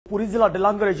पुरी जिला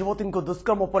डेलांगरे युवती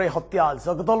दुष्कर्म पर हत्या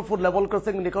जगदलपुर लेवल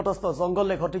क्रॉसिंग निकटस्थ जंगल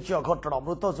में घटी घटना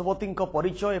मृत युवती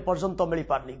परिचय एपर्यंत मिल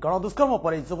पारनी गणदुष्कर्म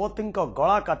पर युवती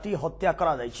गला काटी हत्या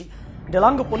करा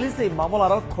डेलांग पुलिस यह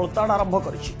मामलार खोलताड़ आरंभ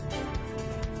कर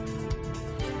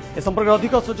संपर्क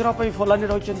अधिक सूचना फोलानी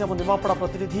रही निमापड़ा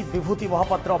प्रतिनिधि विभूति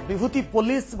महापात्र। विभूति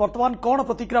पुलिस वर्तमान कौन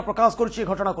प्रतिक्रिया प्रकाश कर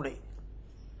घटना को नहीं?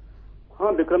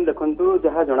 हाँ विक्रम देखु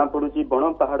जहाँ जना पड़ी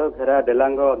बण पहाड़ घेरा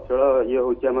डेलांग अंचल ये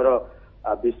हूँ आमर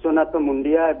विश्वनाथ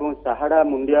मुंडिया और साहाड़ा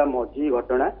मुंडिया मझी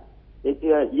घटना।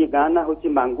 ये गाँ ना हूँ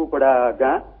मांगुपड़ा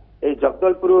गाँ ये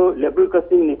Jagdalpur level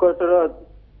crossing निकटर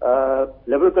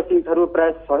level crossing ठारू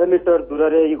प्राय 100 मीटर दूर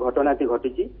से ये घटनाटी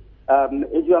घटी।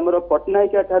 जो आमर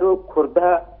पटनायिका ठारू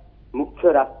खोर्धा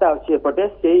मुख्य रास्ता अच्छी एपटे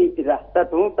से रास्ता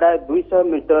ठू प्राय 200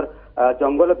 मीटर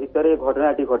जंगल भितर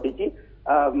घटनाटी घटी।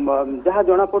 जहाँ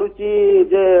जना पड़ुची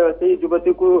जे से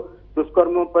युवती को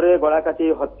दुष्कर्म पर गला काटी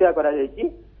हत्या करा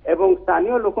जायछि एवं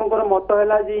स्थानीय लोकंकर मत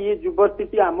है जे ये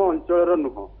युवती आम अंचल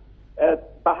नुह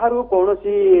बाहर कौन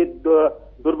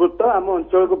दुर्वृत्त आम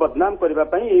अंचल को बदनाम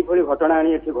करने घटना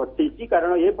आनी घटी।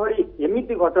 कारण ये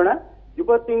एमती घटना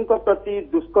युवती प्रति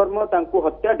दुष्कर्म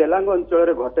हत्या डेलांग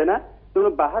अंचल घटेना तेणु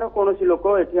बाहर कौन लोक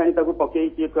ये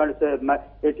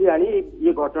पकई आनी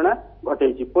ये घटना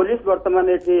घटे। पुलिस वर्तमान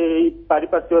ये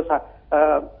पारिपार्श्विक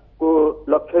को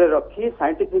लक्ष्य रखी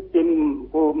साइंटिफिक टीम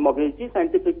को मगेची।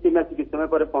 साइंटिफिक टीम आसी किछ समय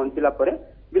पर पहुंचला परे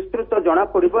विस्तृत जना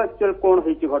पड़िबो एक्चुअल कौन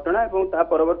होईची घटना एवं ता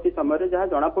परवर्ती समय जहाँ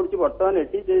जना पड़ुची वर्तमान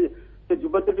एठी जे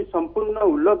युवती संपूर्ण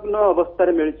उल्लग्न अवस्था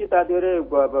मिली देहरे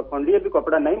खंडिए भी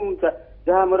कपड़ा नहीं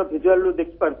जहाँ आम भिजुआल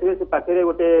देखी पारे से पाखे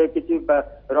गोटे किसी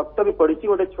रक्त भी पड़ी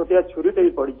गोटे छोटिया छुरीटे भी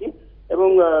पड़ी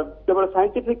एवं केवल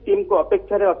साइंटिफिक टीम को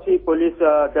अपेक्षा अच्छी पुलिस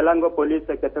डेलांग पुलिस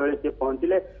केतबेले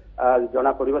पहुंचले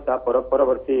जना पड़ो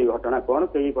परवर्ती घटना कौन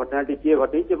कई घटनाटी किए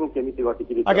घटी केमिति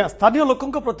घटी। आज्ञा स्थानीय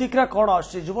लोकों प्रतिक्रिया कौन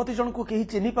आस युवती जन को कहीं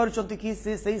चिन्ह पार्टी कि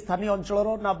से स्थानीय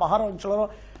अंचल ना बाहर अंचल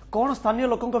कौन स्थानीय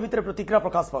लोकों भितर प्रतिक्रिया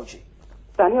प्रकाश पाउछि?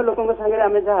 स्थानीय लोकों संगे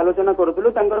आम जहाँ आलोचना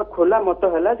करूँ खोला मत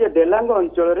है डेलांग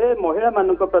अंचल महिला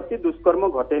मान प्रति दुष्कर्म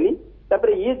घटेनी। तापर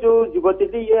ये जो युवती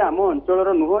ये आम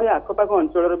अंचल नुह ये आखपाख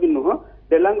अंचल भी नुह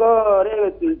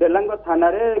डेलांग थाना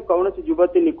कौन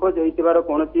युवती निखोज होइतिबार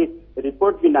कौन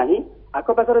रिपोर्ट भी नहीं।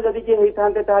 आखपाखर जदि किए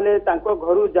होइथांते ताहले तांको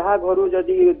घरू जहाँ घरू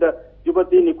जदि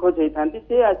युवती निखोज होइथांती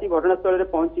से आसी घटनास्थल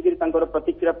पहुंचिक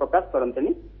प्रतिक्रिया प्रकाश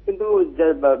करंतेनी। किंतु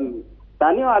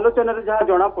स्थानीय आलोचना जहाँ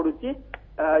जना पड़ुची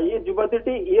ये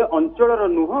युवती ये अंचल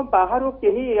नुह बाहर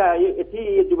कहीं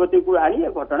ये युवती को आनी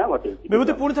घटना घटे।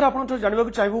 विभूति पुणी थे आप जानवा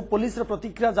चाहिए पुलिस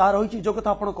प्रतिक्रिया जहाँ रही जो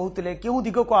कथा आप कहते क्यों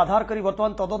दिग को आधार कर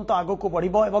बर्तमान तदंत आग को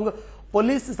बढ़िबो एवं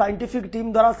पुलिस साइंटिफिक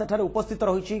टीम द्वारा सेठारे उपस्थित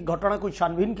रही घटना को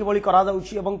छानभिन किभली करा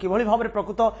जाउछि एवं किभली भाव में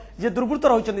प्रकृत जे दुर्वृत्त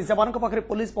रही से पाखे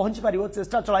पुलिस पहुंची पार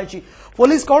चेष्टा चलाई।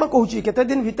 पुलिस कौन कहूँ केते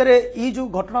दिन भितर ये जो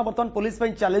घटना बर्तमान पुलिस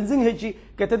चैलेंजिंग होती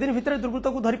केते दिन भितर दुर्वृत्त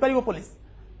को धरी पारिबो पुलिस?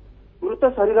 मृत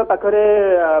शरीर पाखरे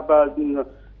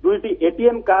दुईटी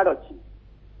एटीएम कार्ड अच्छी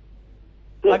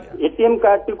एटीएम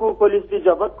कार्ड को पुलिस भी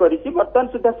जबत करिछि। वर्तमान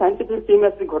सुधा साइंटिफिक टीम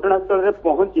आसी घटनास्थल रे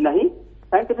पहुंची नहीं।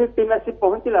 साइंटिफिक टीम आसी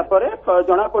पहुंचला परे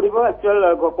जना पड़िबो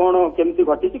एक्चुअल कौन केमती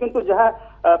घटी। किंतु जहाँ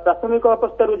प्राथमिक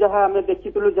अवस्था जहाँ आम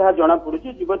देखिलु जहाँ जना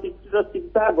पड़ुछि युवती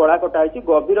सीधा गला कटा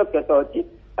गभीर क्षत अच्छी।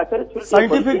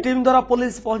 साइंटिफिक टीम द्वारा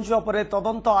पुलिस पहुंचवा परे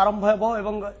तदंत आरंभ हेबो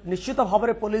एवं निश्चित भाव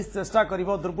में पुलिस चेष्टा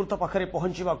करिबो दुर्वृत्त पाखरे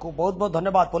पहुंचवा को। बहुत बहुत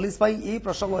धन्यवाद पुलिस भाई। ये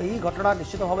प्रसंग ये घटना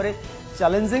निश्चित भाव में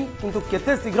चैलेंजिंग किंतु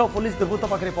केते शीघ्र पुलिस दुर्वृत्त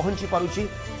पाखरे पहुंची पारुछि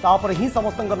तापर ही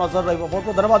समस्त नजर रहिबो। बहुत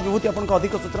बहुत धन्यवाद विभूति आपन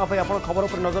अधिक सूचना खबर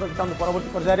पर नजर रखिता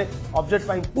परवर्ती पर्याय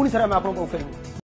अपडेट पुणी थे आम आपको फेरबू।